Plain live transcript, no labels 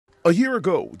A year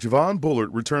ago, Javon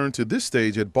Bullard returned to this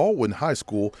stage at Baldwin High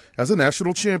School as a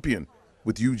national champion.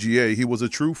 With UGA, he was a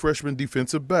true freshman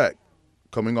defensive back,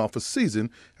 coming off a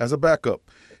season as a backup.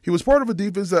 He was part of a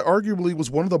defense that arguably was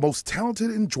one of the most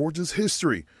talented in Georgia's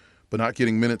history, but not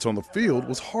getting minutes on the field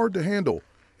was hard to handle,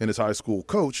 and his high school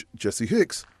coach, Jesse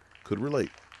Hicks, could relate.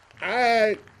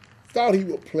 I thought he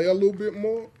would play a little bit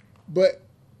more, but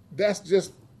that's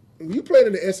just, when you played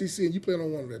in the SEC and you played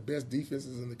on one of the best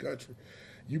defenses in the country,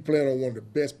 you playing on one of the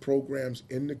best programs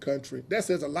in the country, that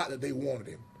says a lot that they wanted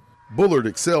him. Bullard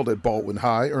excelled at Baldwin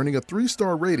High, earning a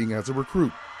 3-star rating as a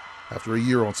recruit. After a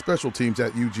year on special teams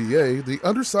at UGA, the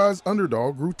undersized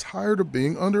underdog grew tired of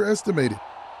being underestimated.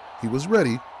 He was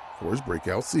ready for his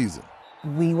breakout season.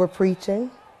 We were preaching,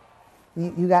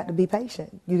 you got to be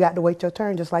patient. You got to wait your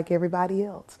turn just like everybody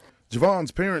else.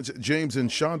 Javon's parents, James and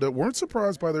Shonda, weren't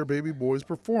surprised by their baby boy's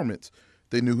performance.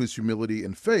 They knew his humility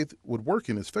and faith would work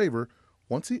in his favor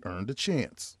once he earned a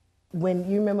chance. When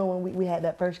you remember when we had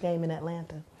that first game in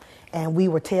Atlanta and we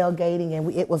were tailgating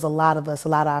and it was a lot of us, a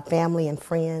lot of our family and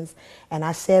friends, and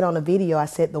I said on the video, I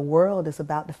said the world is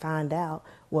about to find out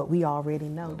what we already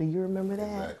know. Do you remember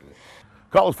that? Exactly.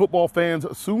 College football fans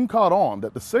soon caught on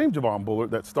that the same Javon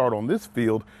Bullard that starred on this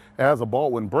field as a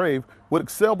Baldwin Brave would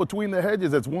excel between the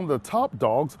hedges as one of the top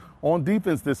dogs on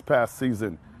defense this past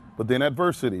season. But then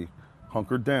adversity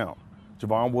hunkered down.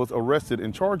 Javon was arrested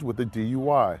and charged with a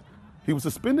DUI. He was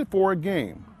suspended for a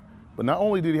game, but not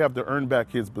only did he have to earn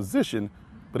back his position,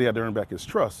 but he had to earn back his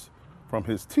trust from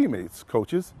his teammates,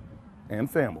 coaches,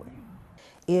 and family.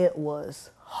 It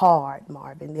was hard,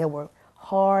 Marvin. There were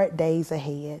hard days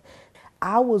ahead.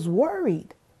 I was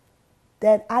worried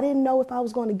that I didn't know if I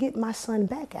was going to get my son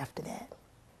back after that.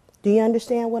 Do you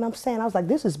understand what I'm saying? I was like,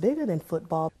 this is bigger than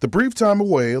football. The brief time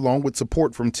away, along with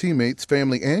support from teammates,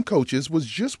 family, and coaches, was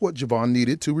just what Javon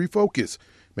needed to refocus,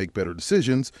 make better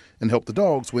decisions, and help the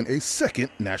Dogs win a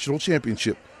second national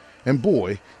championship. And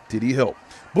boy, did he help.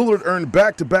 Bullard earned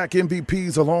back-to-back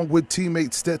MVPs along with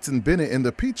teammate Stetson Bennett in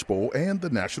the Peach Bowl and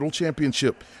the national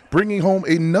championship, bringing home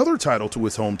another title to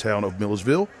his hometown of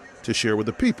Milledgeville to share with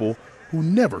the people who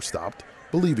never stopped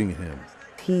believing in him.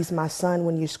 He's my son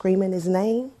when you're screaming his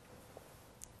name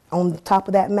on the top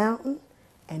of that mountain,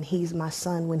 and he's my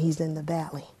son when he's in the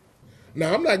valley.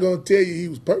 Now, I'm not going to tell you he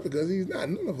was perfect because he's not.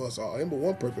 None of us are. Number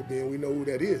one perfect being, we know who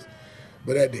that is.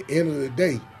 But at the end of the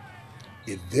day,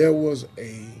 if there was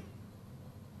a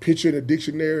picture in the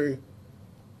dictionary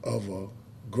of a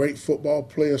great football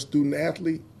player, student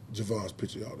athlete, Javon's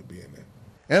picture ought to be in there.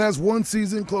 And as one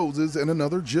season closes and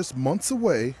another just months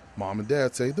away, Mom and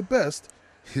Dad say the best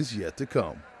is yet to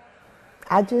come.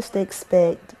 I just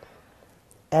expect,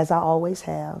 as I always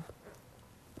have,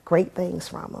 great things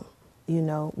from him, you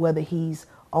know, whether he's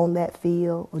on that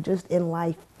field or just in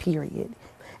life, period.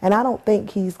 And I don't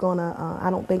think I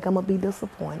don't think I'm going to be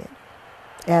disappointed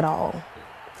at all,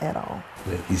 at all.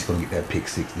 But he's going to get that pick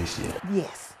six this year.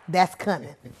 Yes, that's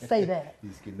coming. Say that.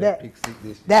 He's getting that pick six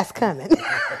this year. That's coming.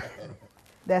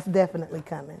 That's definitely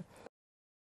coming.